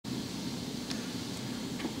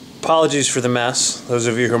Apologies for the mess. Those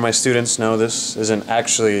of you who are my students know this isn't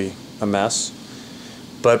actually a mess.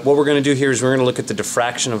 But what we're going to do here is we're going to look at the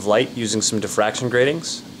diffraction of light using some diffraction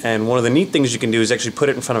gratings. And one of the neat things you can do is actually put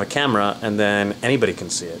it in front of a camera and then anybody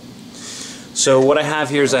can see it. So what I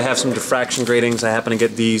have here is I have some diffraction gratings. I happen to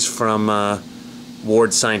get these from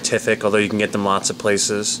Ward Scientific, although you can get them lots of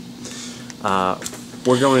places.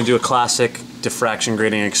 We're going to do a classic diffraction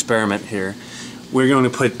grating experiment here. We're going to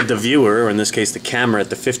put the viewer, or in this case the camera, at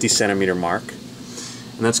the 50 centimeter mark.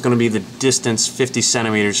 And that's going to be the distance 50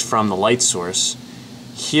 centimeters from the light source.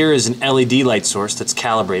 Here is an LED light source that's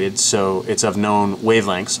calibrated, so it's of known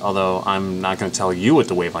wavelengths, although I'm not going to tell you what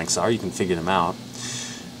the wavelengths are. You can figure them out.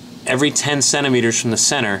 Every 10 centimeters from the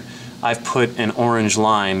center, I've put an orange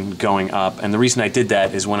line going up, and the reason I did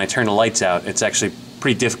that is when I turn the lights out, it's actually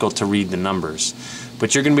pretty difficult to read the numbers.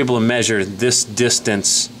 But you're going to be able to measure this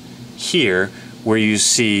distance here, where you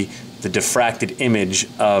see the diffracted image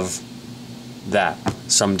of that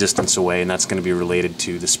some distance away, and that's going to be related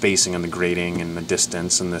to the spacing on the grating and the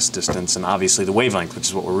distance and this distance and obviously the wavelength, which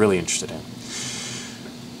is what we're really interested in.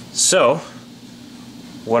 So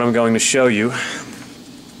what I'm going to show you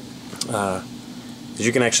is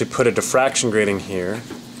you can actually put a diffraction grating here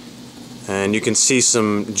and you can see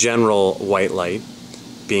some general white light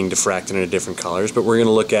being diffracted into different colors, but we're going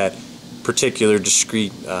to look at particular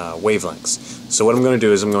discrete wavelengths. So what I'm going to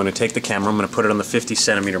do is I'm going to take the camera, I'm going to put it on the 50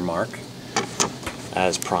 centimeter mark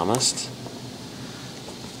as promised,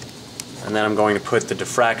 and then I'm going to put the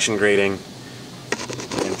diffraction grating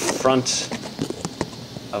in front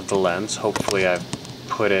of the lens. Hopefully I've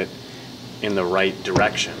put it in the right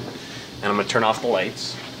direction, and I'm going to turn off the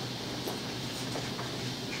lights.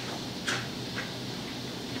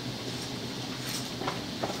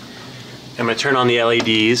 I'm going to turn on the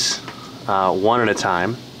LEDs one at a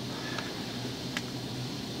time.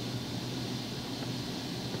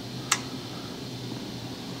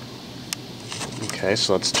 Okay,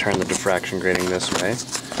 so let's turn the diffraction grating this way.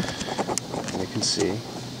 And you can see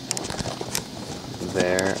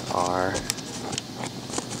there are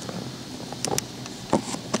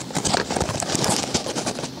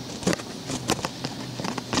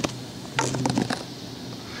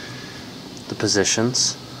the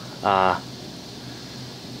positions.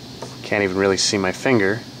 Can't even really see my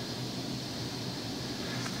finger.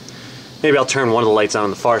 Maybe I'll turn one of the lights on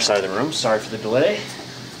the far side of the room. Sorry for the delay.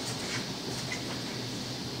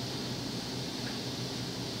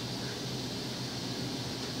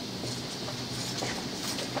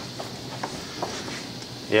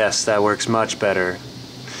 Yes, that works much better.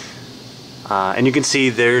 And you can see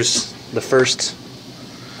there's the first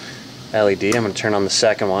LED. I'm going to turn on the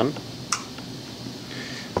second one.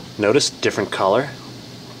 Notice different color,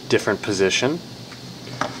 different position.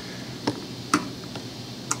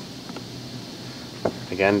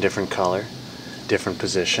 Again, different color, different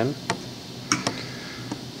position.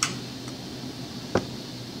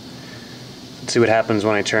 Let's see what happens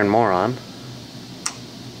when I turn more on.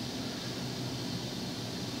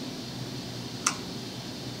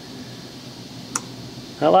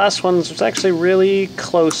 That last one was actually really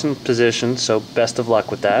close in position, so best of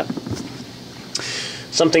luck with that.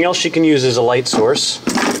 Something else you can use is a light source.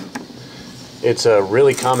 It's a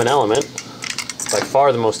really common element, by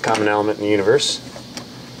far the most common element in the universe.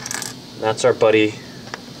 That's our buddy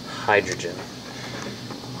hydrogen.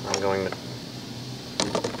 I'm going to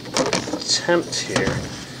attempt here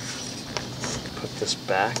to put this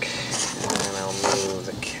back, and I'll move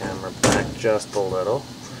the camera back just a little.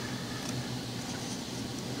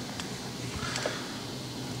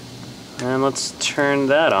 And let's turn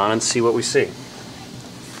that on and see what we see.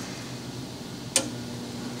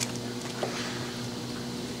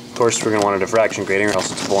 Of course, we're going to want a diffraction grating or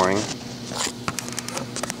else it's boring.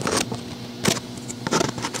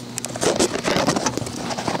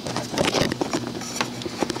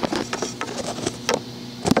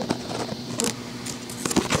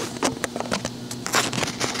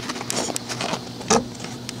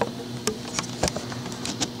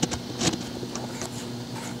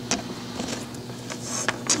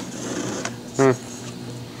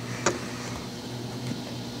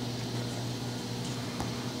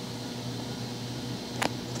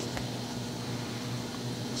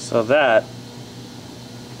 So that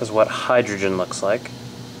is what hydrogen looks like.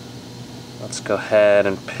 Let's go ahead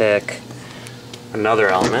and pick another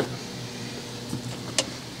element.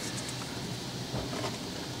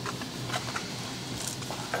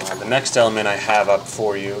 The next element I have up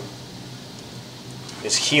for you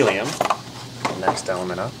is helium. The next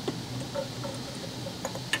element up.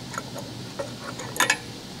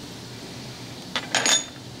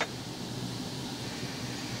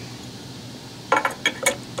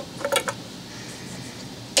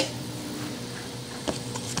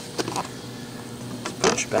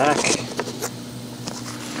 back.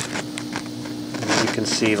 And you can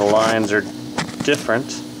see the lines are different.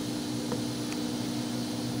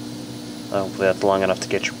 Hopefully that's long enough to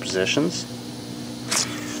get your positions.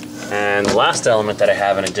 And the last element that I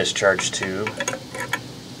have in a discharge tube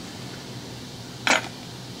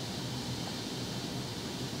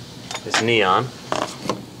is neon,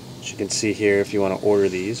 which you can see here if you want to order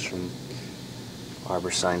these from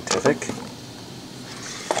Arbor Scientific.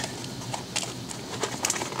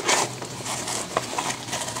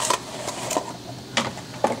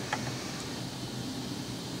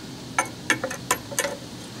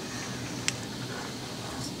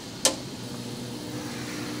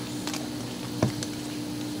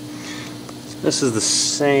 This is the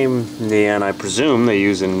same neon I presume they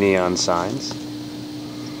use in neon signs.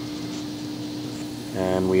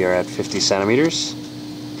 And we are at 50 centimeters.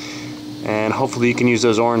 And hopefully you can use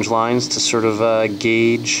those orange lines to sort of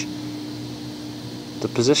gauge the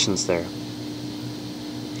positions there.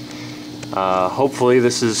 Hopefully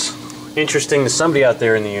this is interesting to somebody out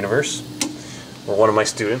there in the universe, or one of my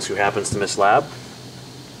students who happens to miss lab.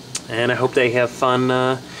 And I hope they have fun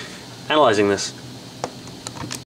analyzing this.